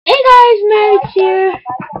Maddox here.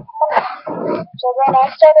 So then I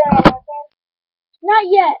started on my phone. Not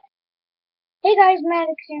yet. Hey guys,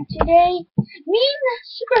 Maddox here. Today, me and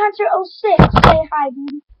superhunter06 say hi,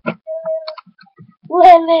 dude.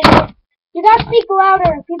 Lily. You gotta speak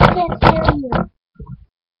louder. People can't hear you.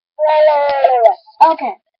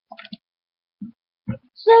 Okay.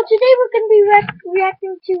 So today we're gonna be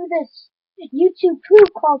reacting to this YouTube poop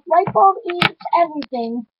called Lightbulb Eats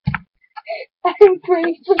Everything. I'm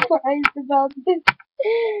pretty surprised about this.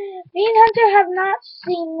 Me and Hunter have not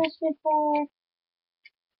seen this before.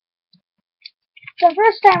 It's the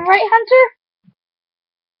first time, right, Hunter?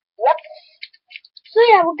 Yep. So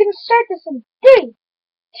yeah, we're gonna start this in 3,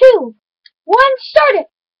 2, 1, start it!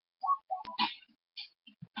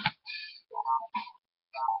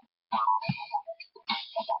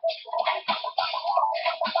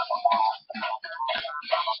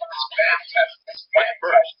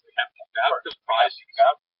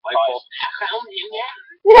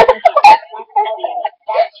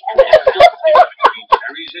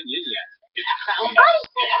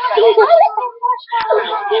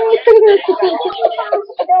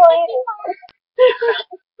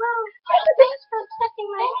 Thanks for accepting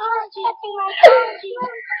my apology.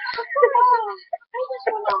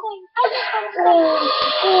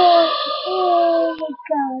 Oh my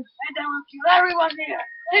gosh. I don't want you. Everyone here.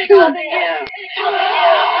 Including you.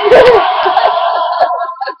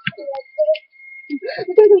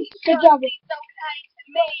 Good job.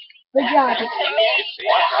 Good job. It's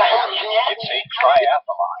a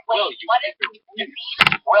triathlon. Well,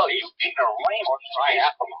 you either rain or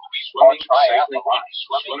triathlon.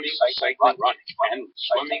 Swimming, cycling, running, and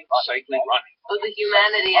swimming, cycling, running. Oh, the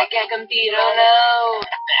humanity. I can't compete. Oh no.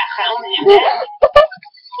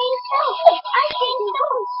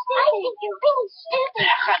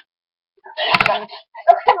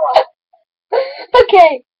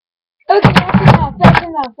 Okay. Okay, that's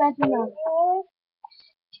enough.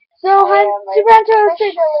 So,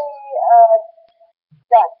 superhunter06.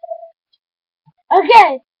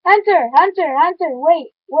 Okay, Hunter,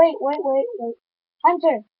 wait.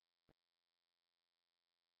 Hunter.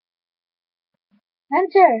 I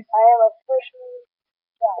am officially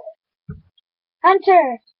done. Hunter.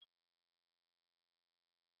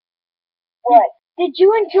 What? Did you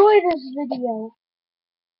enjoy this video?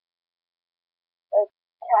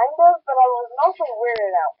 Kind of, but I was mostly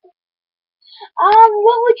weirded out.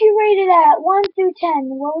 What would you rate it at? 1 through 10.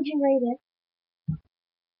 What would you rate it? So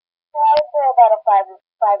I would say about a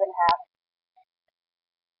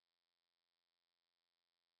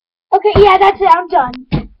 5.5. Okay, yeah, that's it. I'm done.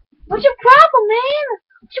 What's your problem, man?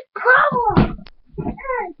 What's your problem?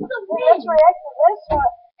 Let's react to this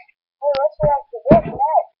one. Hey, let's react to this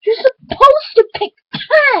next. You're supposed to pick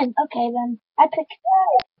 10. Okay, then. I pick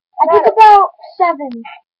about 7.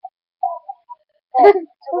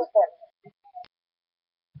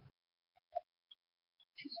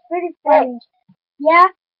 It's pretty funny. Yeah?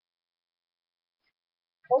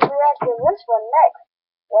 Let's react to this one next.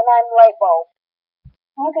 When I'm Lightbulb.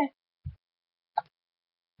 Okay.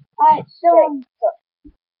 Alright, so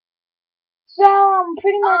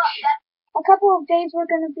pretty much a couple of days we're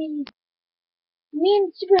gonna be, me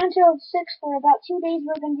and superhunter06 for about 2 days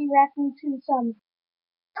we're gonna be reacting to some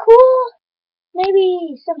cool,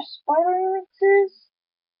 maybe some spoiler remixes,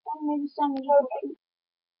 and maybe some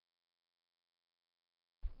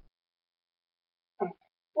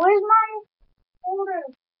Where's my holder?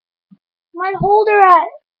 My holder at?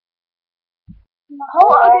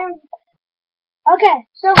 Okay,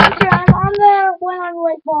 so Hunter, I'm on the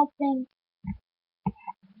Lightbulb thing.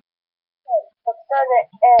 Let's start it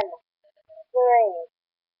in 3,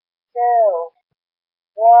 2,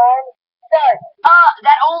 1, start.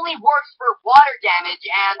 That only works for water damage,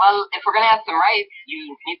 and, well, if we're gonna have some rice,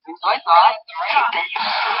 you need some soy sauce.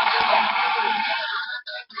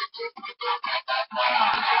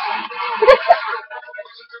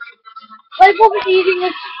 Lightbulb is eating a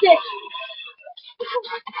stick.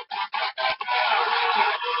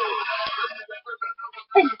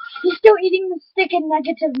 He's still eating the stick in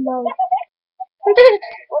negative mode. What the heck?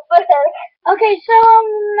 Okay, so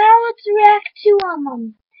now let's react to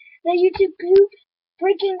the YouTube poop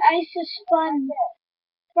Breaking Ice is Fun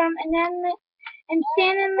from Inanimate and The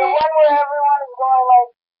Inanimate. one where everyone is going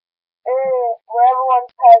like, where everyone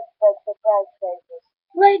has like surprise faces.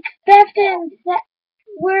 Like Beth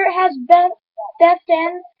where it has Beth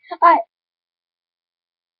and alright.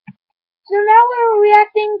 So now we're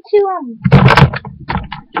reacting to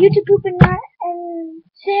YouTube poop and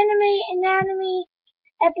Inanimate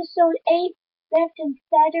episode 8 Beth and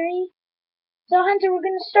Battery. So Hunter, we're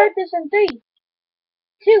gonna start this in 3,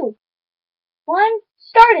 2, 1,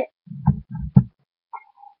 start it!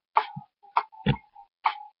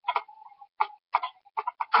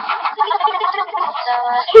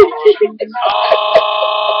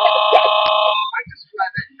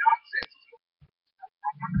 describe that nonsense to you.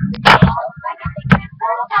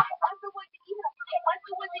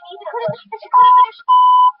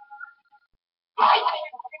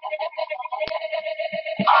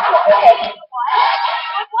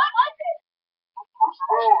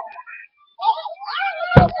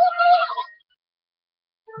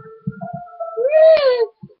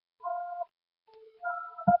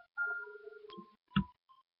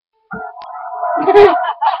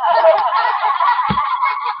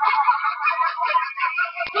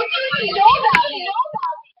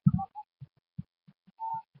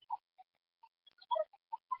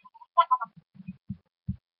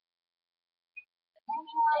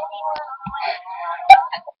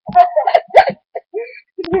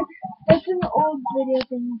 It's an old video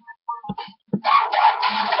thing.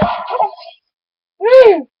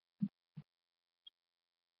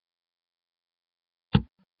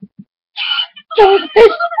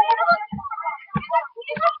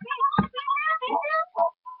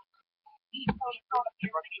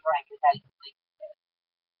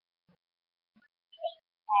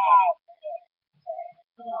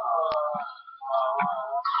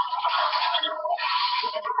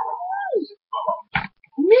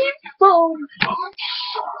 Me phone.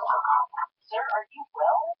 Sir, are you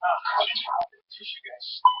well? Tissue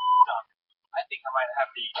guys. I think I might have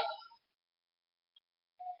the.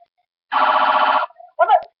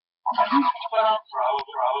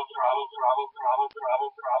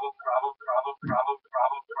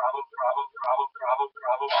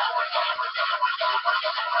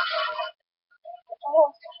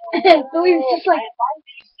 So he's just like.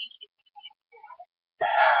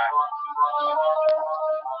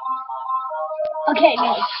 Okay,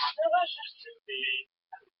 no.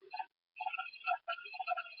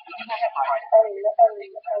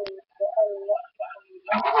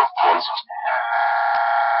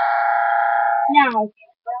 Now.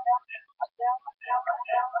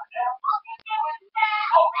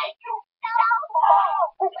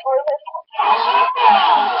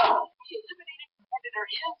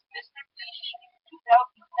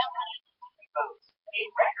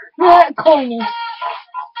 Corny.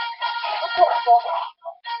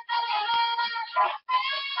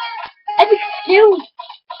 I'm excused.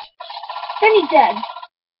 Then he's dead.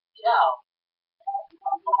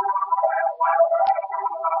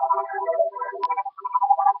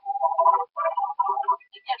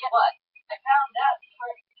 Guess what? I found out you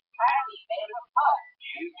were entirely made of mud.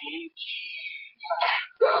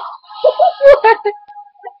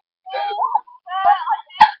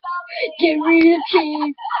 Get rid of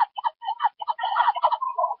cheese.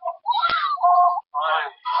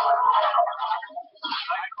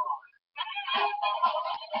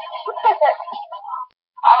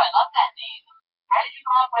 Oh, I love that name. How did you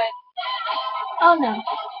come up with? Oh no.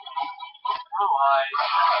 Oh,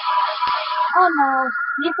 Oh no.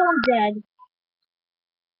 Nicole's dead.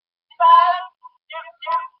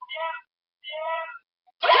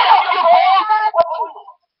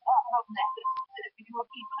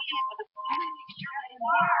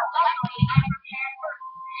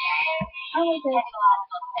 How is it?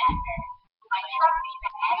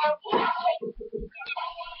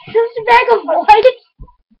 This is a bag of what?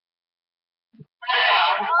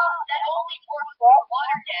 That only works for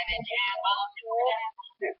water damage and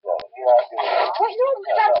What you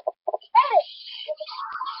about? Edit.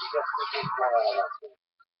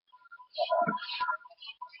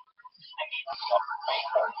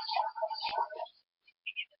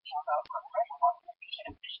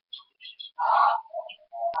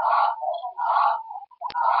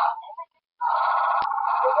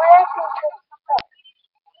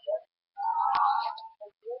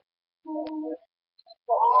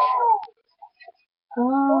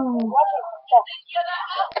 Oh.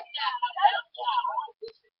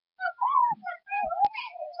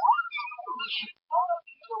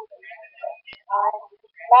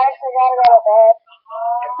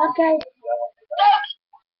 Okay.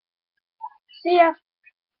 See ya.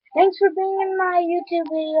 Thanks for being in my YouTube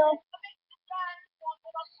video.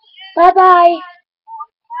 Bye bye.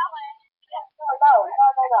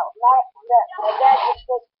 My dad just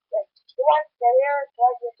goes, he wants to hear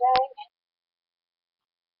what you're saying.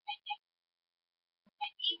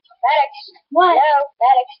 Maddox. What? Hello,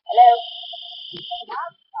 Maddox. Hello.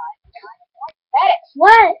 Maddox.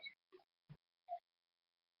 What?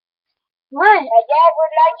 What? My dad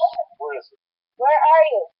would like to. Where are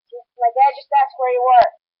you? My dad just asked where you were.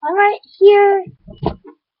 I'm right here.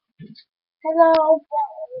 Hello.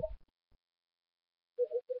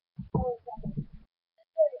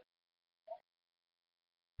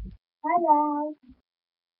 Hello.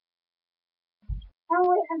 Oh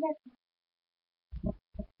wait, Hunter.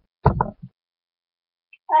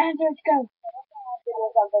 Hunter, let's go. To do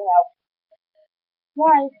something else.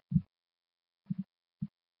 Why?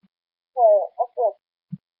 Okay, what's this?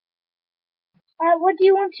 What do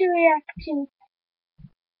you want to react to?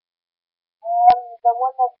 The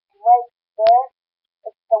one that's right there.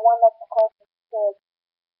 It's the one that's closest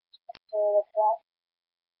to the front.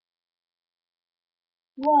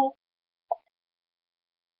 What?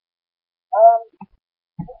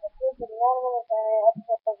 This is anonymous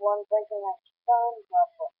episode 1 breaking that phone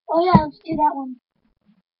bubble. Oh yeah, let's do that one.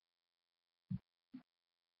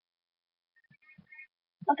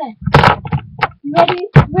 Okay. Ready?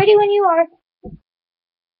 Ready when you are. 3, 2,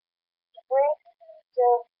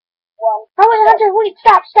 1. Oh wait, Hunter, wait,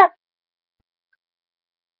 stop.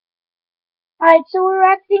 Alright, so we're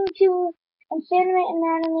reacting to Insanimate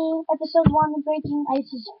Anatomy, episode 1, The Breaking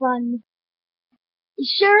Ice is Fun. It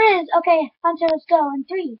sure is. Okay, Hunter, let's go. In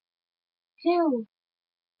 3, 2,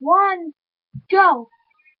 1, go.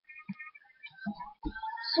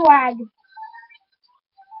 Swag.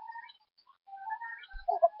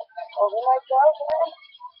 Over myself,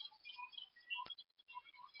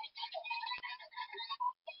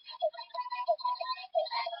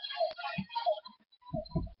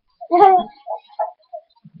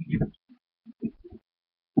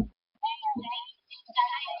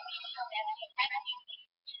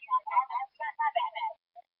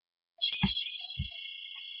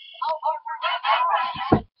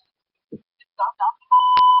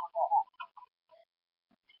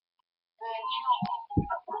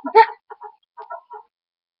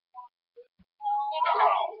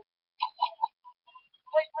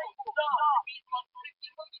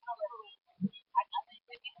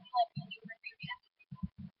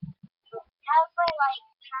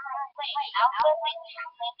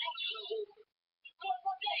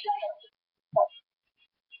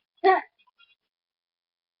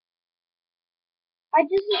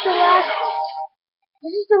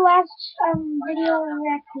 This is the last video we're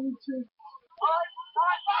reacting to.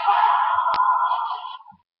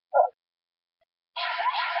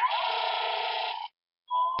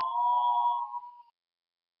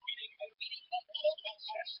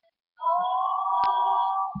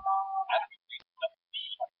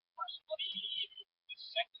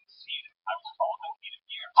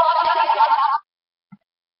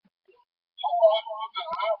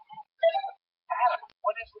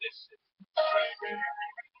 What is this?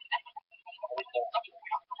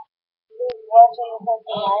 watching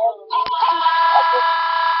something else. Well,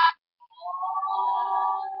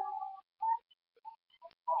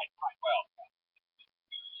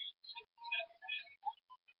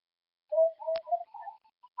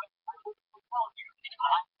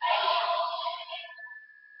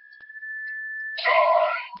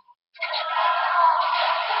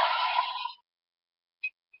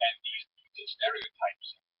 and these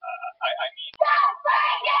stereotypes. I mean.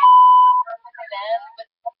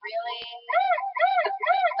 Really?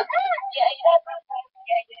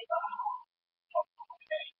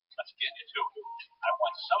 Okay, let's get into it. I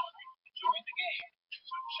want some of you to join the game.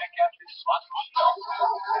 So check out your slot machine.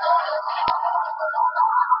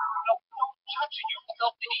 No, don't touch it, you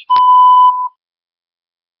filthy.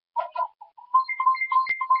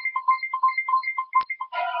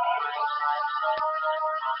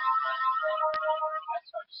 That's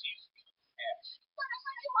our season 2 cast.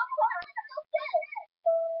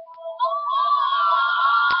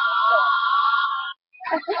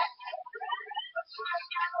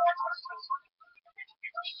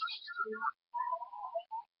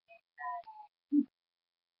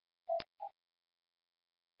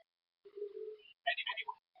 Anyway,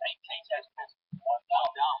 test has $1.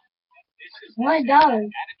 This is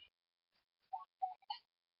 $1.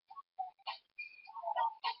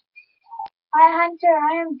 Hi, Hunter,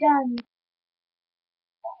 I am done.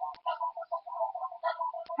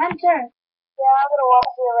 Hunter. Yeah, I'm gonna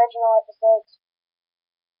watch the original episodes.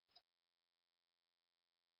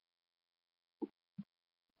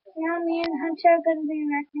 Now me and Hunter are going to be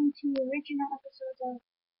reacting to the original episodes of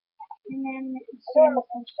Inanimate Insanity.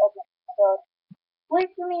 Episode.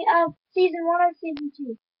 Wait for me, season 1 or season 2?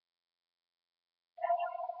 2.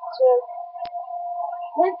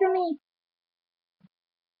 Wait for me.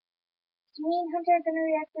 So me and Hunter are going to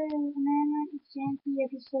react to Inanimate Insanity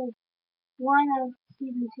episode 1 of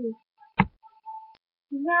season 2.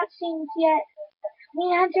 We've not seen it yet.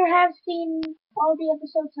 Me and Hunter have seen all the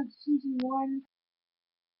episodes of season 1,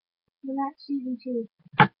 but not season 2.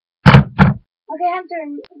 Okay, Hunter,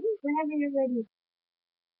 whenever you're ready.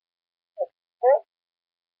 3,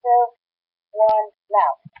 2, 1,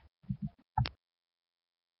 now.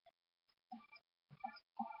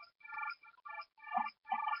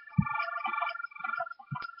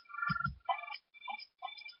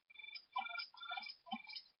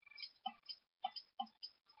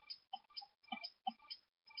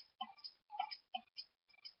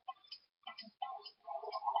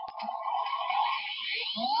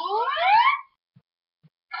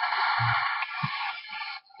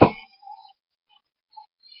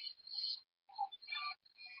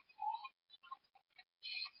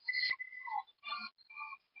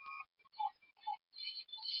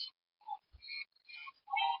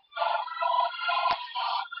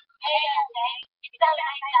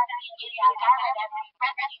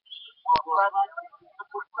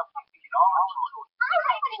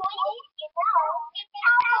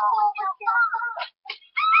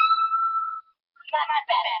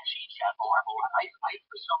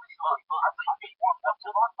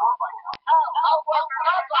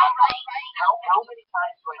 How many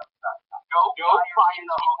times do I have to stop? Go find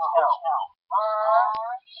the hotel.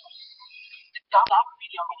 Stop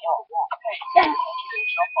reading on the wall. Hey,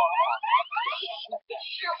 jump on.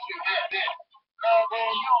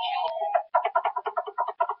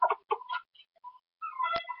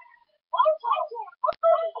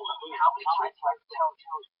 How many times do I have to tell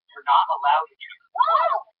you you're not allowed to use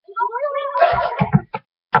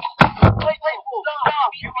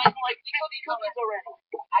stop! You've eaten like 50 cookies already.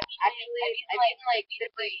 Actually, I've eaten like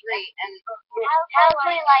 53, and how's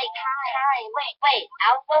my like time? Wait,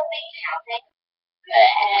 I was supposed to be shopping.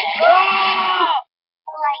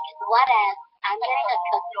 Like, whatever. I'm getting a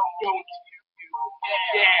cookie. Don't you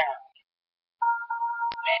dare!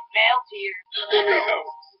 Mail's here. No.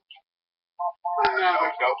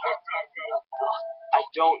 I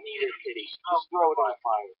don't need your pity. Just throw it on the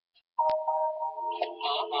fire.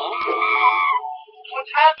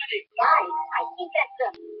 What's happening? I think that's a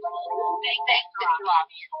big drop.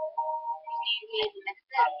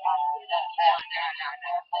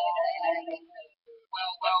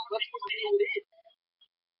 Well, let's put it in.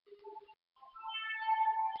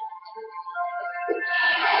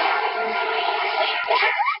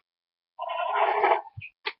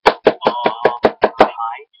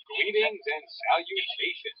 Hi. Greetings and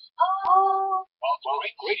salutations. Oh. Well,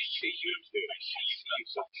 great to see you too.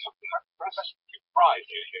 Something impressive. Surprise,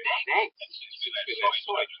 thanks.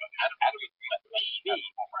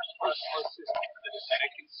 First assistant for the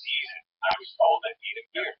second season. I was told I'd meet him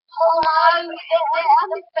here.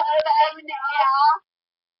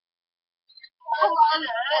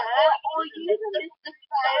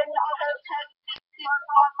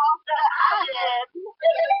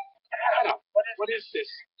 Adam, what is this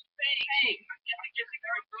thing?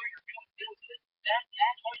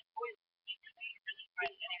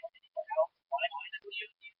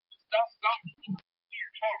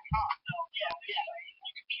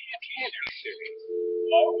 You can't be serious.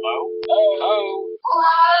 Hello?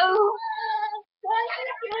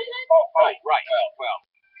 Right. Well,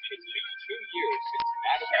 it's been 2 years since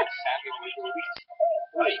Madam and Sammy was released.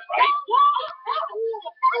 Right?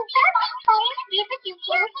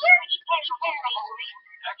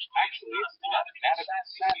 Actually, it's Madam and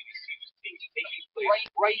Sammy taking place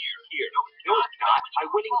right here. No, it's not.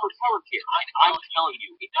 I'm waiting for talent here. I'm telling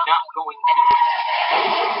you, it's not going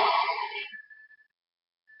anywhere.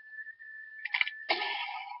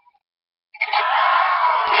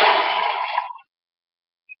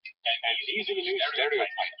 And these are the new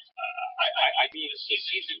stereotypes. I mean,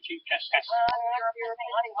 season 2 test.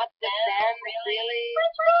 What's the Sam, really?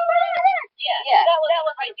 Yeah, that was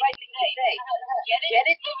right thing to say. Get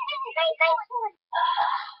it?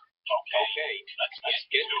 Okay, let's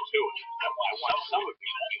get into it. I want some of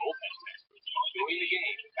you to be open to enjoying the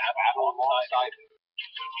game. Battle alongside me.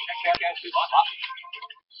 Check out this box.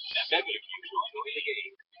 7 of you will enjoy the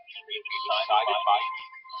game. Decided by me.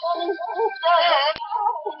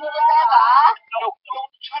 No,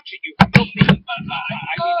 don't touch it, you filthy.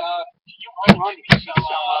 You might run into some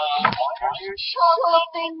water there.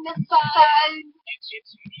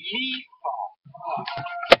 It's me.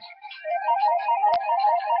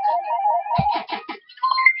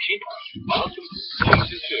 Welcome to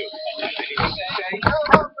season 2. Anything to say?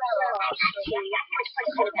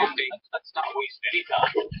 Okay, let's not waste any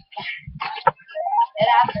time. It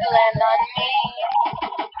has to land on me.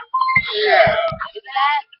 Yeah. Is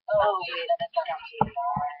that? Oh, wait, that's not me.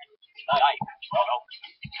 Night. Well,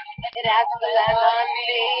 It has to land on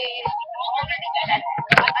me.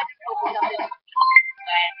 I just hope it doesn't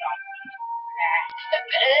land on me.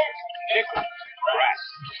 Nick, rest.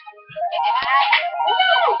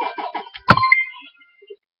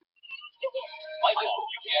 Michael,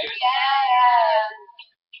 you get it? Yeah.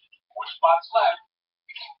 4 spots left.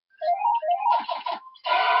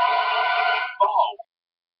 Oh.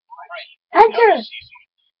 Great. Hunter!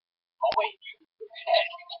 Oh, wait.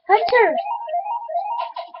 Hunter!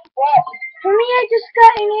 For me, I just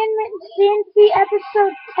got an NVCNIJVCK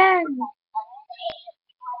episode 10.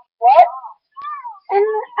 What? And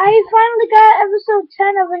I finally got episode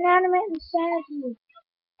 10 of Inanimate Insanity.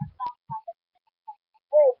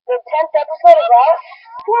 The 10th episode is out?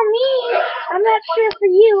 For me, I'm not sure for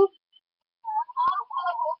you.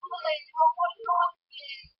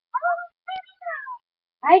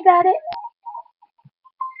 I got it.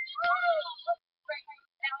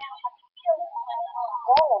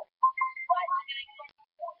 Oh.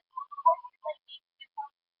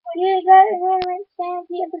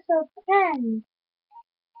 Fantasy episode 10.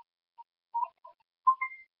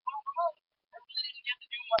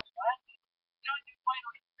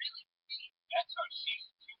 That's our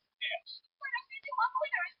season 2 guest.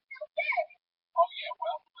 Oh yeah,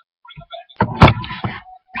 well, let's bring him back.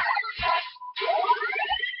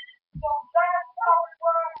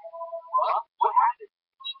 What happened?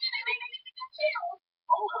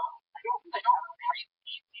 Oh, I don't crazy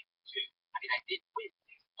season 2. I mean, I did win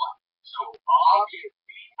season 1. So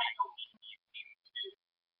obviously, I don't need season 2.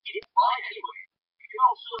 And it's fine anyway. You can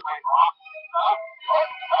also like okay.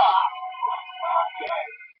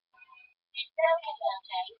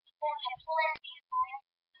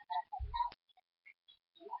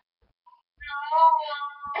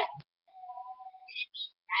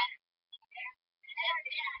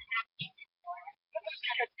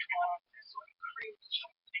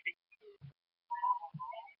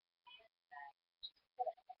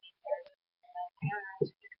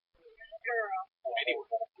 Anyway,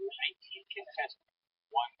 19 contestants,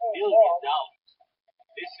 $1 million.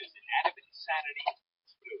 This is an Adam Insanity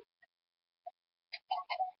 2.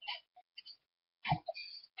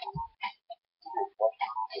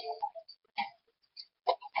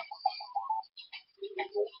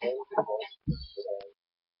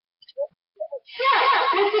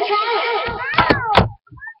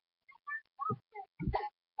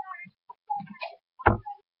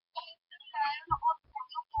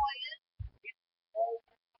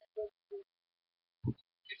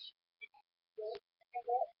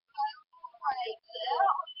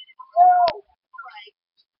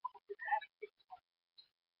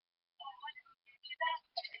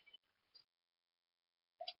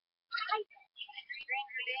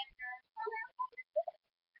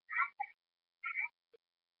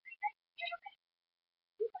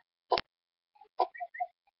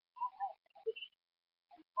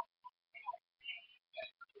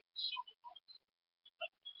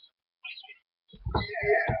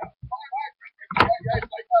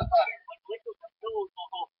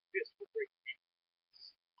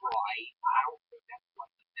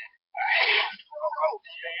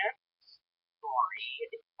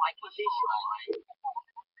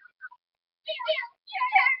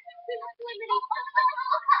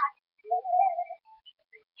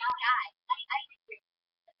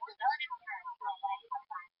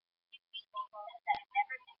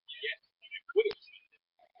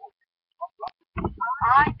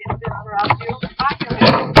 I can interrupt you. I can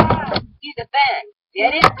see the fan.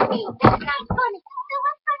 Get it? That's funny. So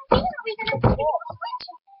what fun are we gonna do?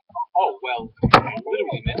 Oh, well, I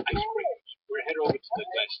literally meant ice cream. We're headed over to the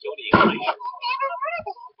Gladstonian Glacier.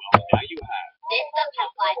 Well, now you have. This doesn't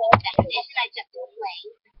apply to the definition I just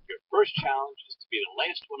explained. Your first challenge is to be the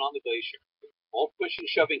last one on the glacier. All pushing,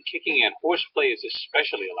 shoving, kicking, and horseplay is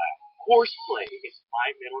especially allowed. Horseplay is my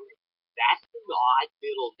middle name. That's the odd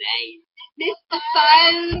middle name. Mr.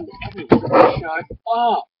 Fun! Everyone, shut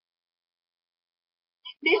up.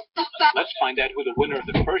 Mr. Fun! Let's find out who the winner of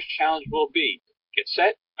the first challenge will be. Get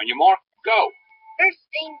set, on your mark, go. First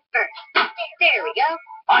thing first. There we go.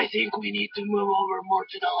 I think we need to move over more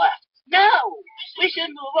to the left. No! We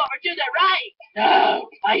should move over to the right! No!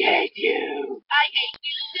 I hate you! I hate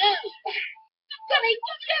you too! Coming,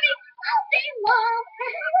 all day long.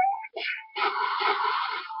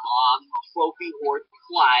 Trophy horse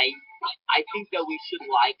play. I think that we should,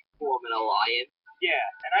 form an alliance. Yeah,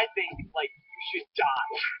 and I think, you should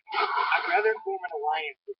die. I'd rather form an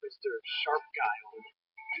alliance with Mr. Sharp Guy over there.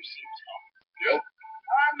 You seem tough. Yep,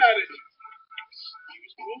 I'm not a...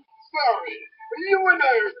 Excuse me? Sorry, you and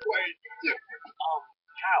I are quite different.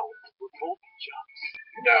 How? We're both jocks.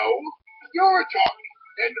 No, you're a jock,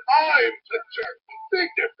 and I'm a jerk. Big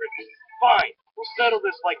difference. Fine, we'll settle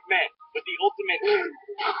this like men, with the ultimate...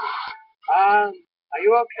 Are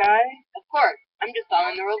you okay? Of course, I'm just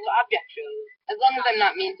following the rules of object shows. As long as I'm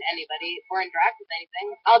not mean to anybody or interact with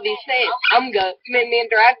anything, I'll be safe. I'm good. You made me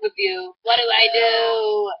interact with you. What do I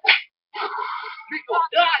do? Don't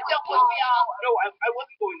push me off. No, I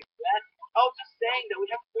wasn't going to do that. I was just saying that we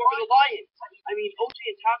have to form an alliance. I mean, OJ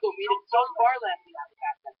and Taco made it so far last week.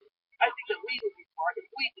 I think that we would be smart if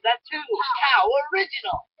we did that too. How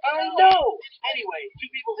original. No. Anyway, two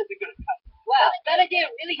people isn't going to cut. Wow, that idea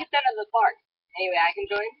really hits out of the park. Anyway, I can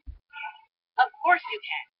join? Of course you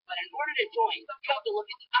can, but in order to join, you have to look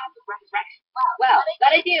at the opposite direction. Wow,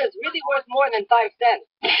 that idea is really worth more than 5 cents.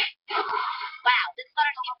 Wow, this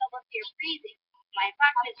butter seems almost here freezing. My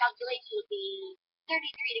approximate calculation would be 33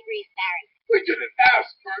 degrees Fahrenheit. We didn't ask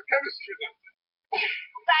for a chemistry lesson.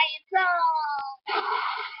 Science on!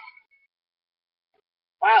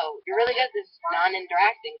 Wow, you're really good at this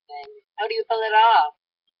non-interacting thing. How do you pull it off?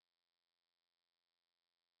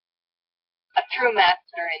 A true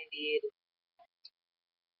master indeed.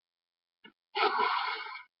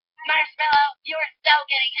 Marshmallow, you are so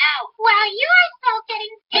getting out. Well, you're so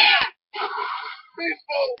getting in.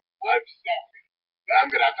 Baseball, I'm sorry. I'm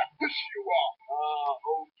gonna have to push you off.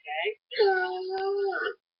 Okay.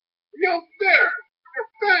 Yo, there! Your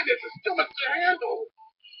fan isn't still at your handle.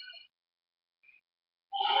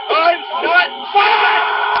 I'm not fine!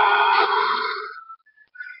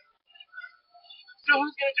 So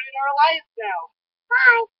who's gonna join our alliance now?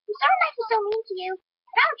 Hi, I'm sorry I was so mean to you.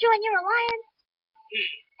 I'll join your alliance.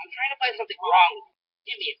 I'm trying to find something wrong with you.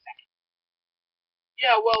 Give me a second.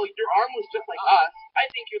 Yeah, well, your arm was just like us. I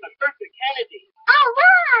think you're the perfect candidate. All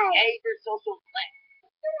right. Hey, you're so slick.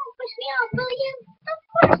 You won't push me off, will you? Of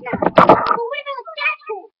course not. Well, what about that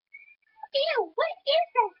thing? Ew, what is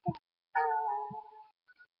that thing?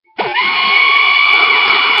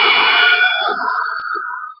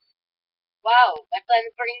 Wow, my plan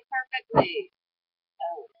is working perfectly.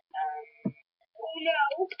 Oh no.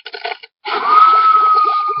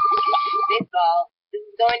 Baseball, this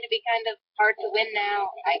is going to be kind of hard to win now.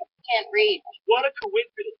 I can't reach. What a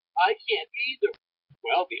coincidence. I can't either.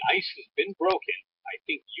 Well, the ice has been broken. I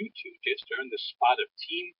think you two just earned the spot of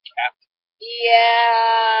team captain.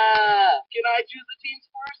 Yeah. Can I choose the teams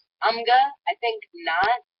first? I think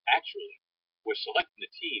not. Actually, we're selecting the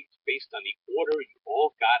teams based on the order you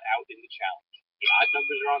all got out in the challenge. The odd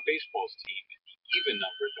numbers are on baseball's team, and the even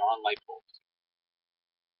numbers are on Lightbulb's.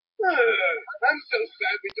 I'm so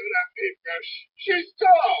sad we don't have Paintbrush. She's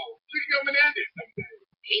tall. She can come in handy someday.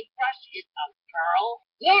 Paintbrush is a girl?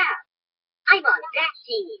 Yeah, I'm on that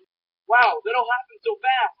team. Wow, that'll happen so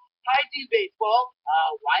fast. Hi, Team Baseball.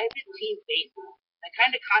 Why is it Team Baseball? That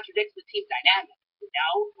kind of contradicts the team dynamic, you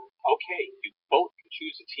know? Okay, you both can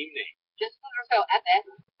choose a team name. Just so epic.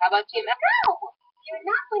 How about Team Epic? No, you're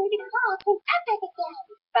not going to be called Team Epic again.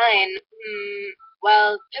 Fine.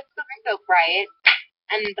 Well, just because we're so bright,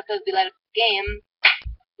 and because we let up the game,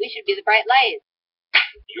 we should be the bright lights.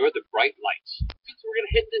 You're the bright lights. Since we're going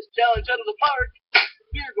to hit this challenge out of the park,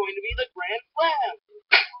 we're going to be the Grand Slam.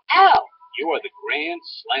 Ow! You are the Grand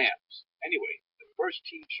Slams. Anyway, the first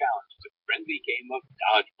team challenge is a friendly game of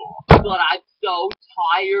dodgeball. But I'm so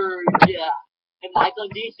tired. And my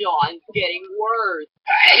condition's getting worse.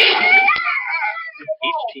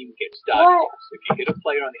 Each team gets dodgeballs. If you hit a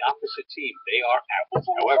player on the opposite team, they are out.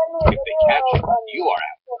 However, if they catch you, you are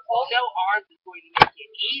out. Well, no arms is going to make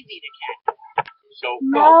it easy to catch. So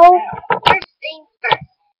No. go now. First things first.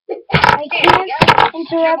 I can't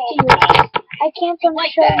interrupt you. I can't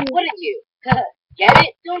Like show that, you. wouldn't you? Get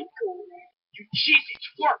it? Don't go there. You cheesy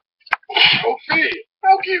twerp. Sophie,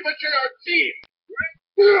 how can you betray our team?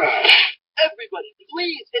 Everybody,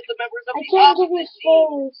 please hit the members of I the can't give you opposite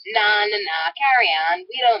team. spoilers. Nah. Carry on.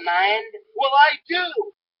 We don't mind. Well, I do.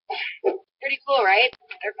 Pretty cool, right?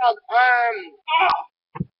 They're called arms.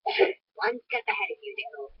 One step ahead of you,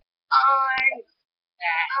 Dickle. Arms.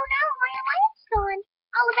 Oh no, my alliance is gone.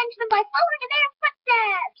 I'll avenge them by following in their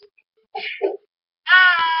footsteps.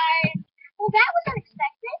 Well, that was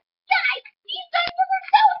unexpected. Guys, these diamonds are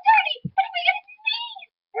so dirty. What are we going to sneeze?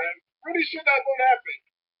 I'm pretty sure that won't happen.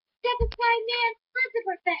 Step aside, man. Let the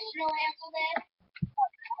professional handle this.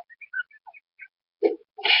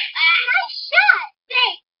 Nice shot.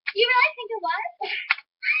 Hey, you really think it was?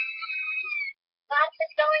 Box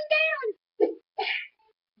is going down.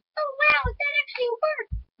 Oh, wow. That actually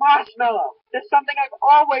worked. Marshmallow, there's something I've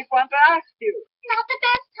always wanted to ask you. Not the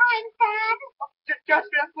best time, Dad. Just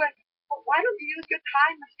real quick. Why don't you use your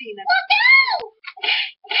time machine? Look out!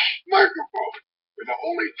 Microphone. We're the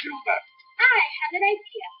only two left. I have an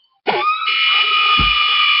idea.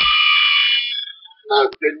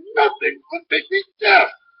 Nothing will make me deaf.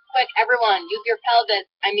 Quick, everyone, use your pelvis,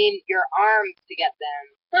 your arms to get them.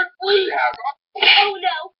 But we have a... Oh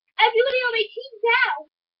no! Everybody on my team now!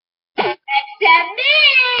 Except me!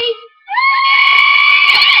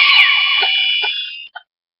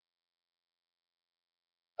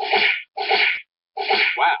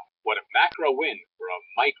 Wow, what a macro win for a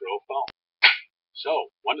microphone.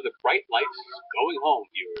 So, one of the bright lights is going home,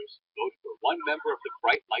 viewers. Vote for one member of the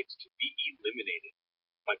bright lights to be eliminated.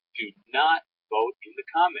 But do not vote in the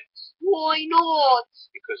comments. Why not?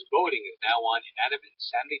 Because voting is now on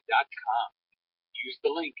NVCNIJVCK. Use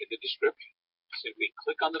the link in the description. Simply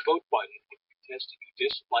click on the vote button for the contestant you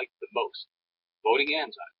dislike the most. Voting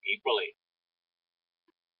ends on April 8th.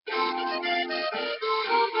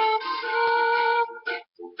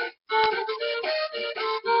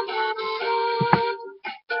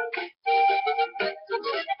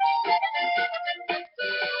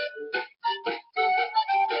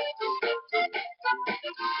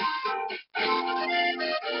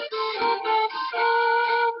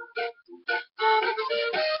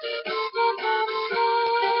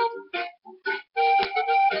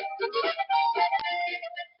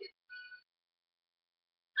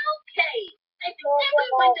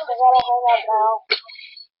 gotta hang up now.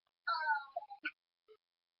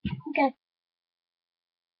 Okay.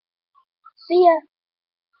 See ya.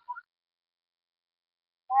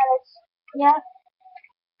 Alex. Yeah?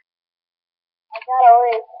 I gotta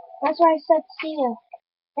leave. That's why I said see ya.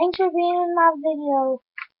 Thanks for being in my video.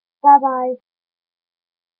 Bye bye.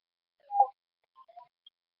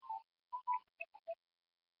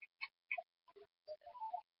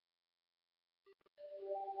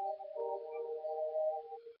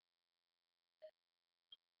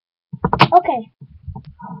 Okay.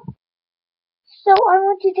 So I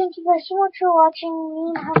want to thank you guys so much for watching.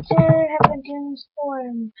 Me and Hunter have been doing this for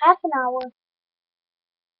half an hour.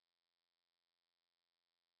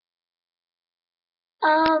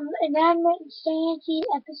 Environment Sanity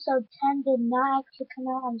episode 10 did not actually come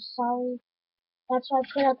out. I'm sorry. That's why I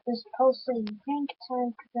put up this post saying prank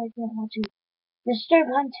time because I didn't want to disturb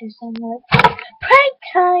Hunter so much. Prank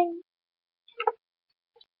time!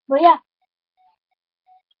 But yeah.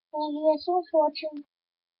 Thank you guys so much for watching.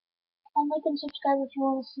 And like and subscribe if you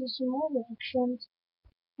want to see some more reactions.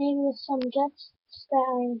 Maybe with some guests that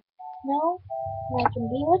I know and I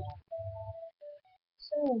can be with.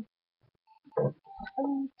 So,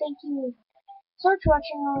 thank you so much for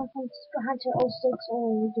watching all from superhunter06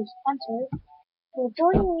 or just Hunter for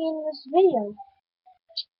joining me in this video.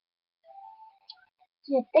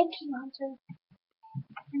 So yeah, thank you, Hunter.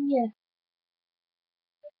 And yeah.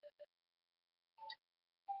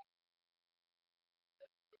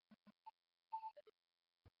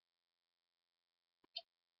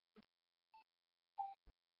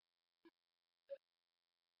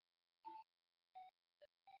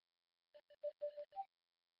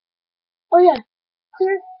 Oh yeah,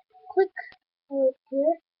 click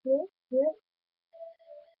here.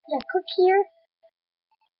 Yeah, click here,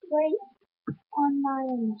 right on my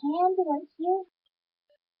hand, right here.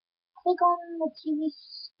 Click on the TV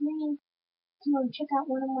screen to check out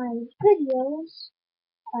one of my videos.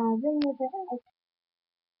 Video that I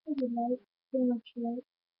really like, pretty much like.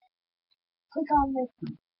 Click on the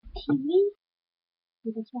TV.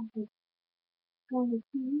 Wait, that's not good. Go on the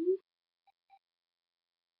TV.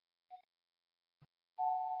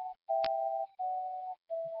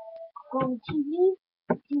 Go on the TV.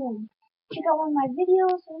 Yeah. Check out one of my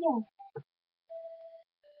videos, and yeah.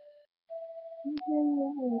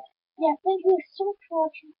 Yeah, thank you so much for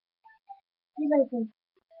watching. See you later.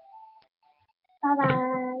 Bye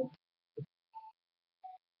bye.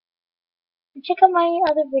 And check out my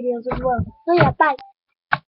other videos as well. So yeah, bye.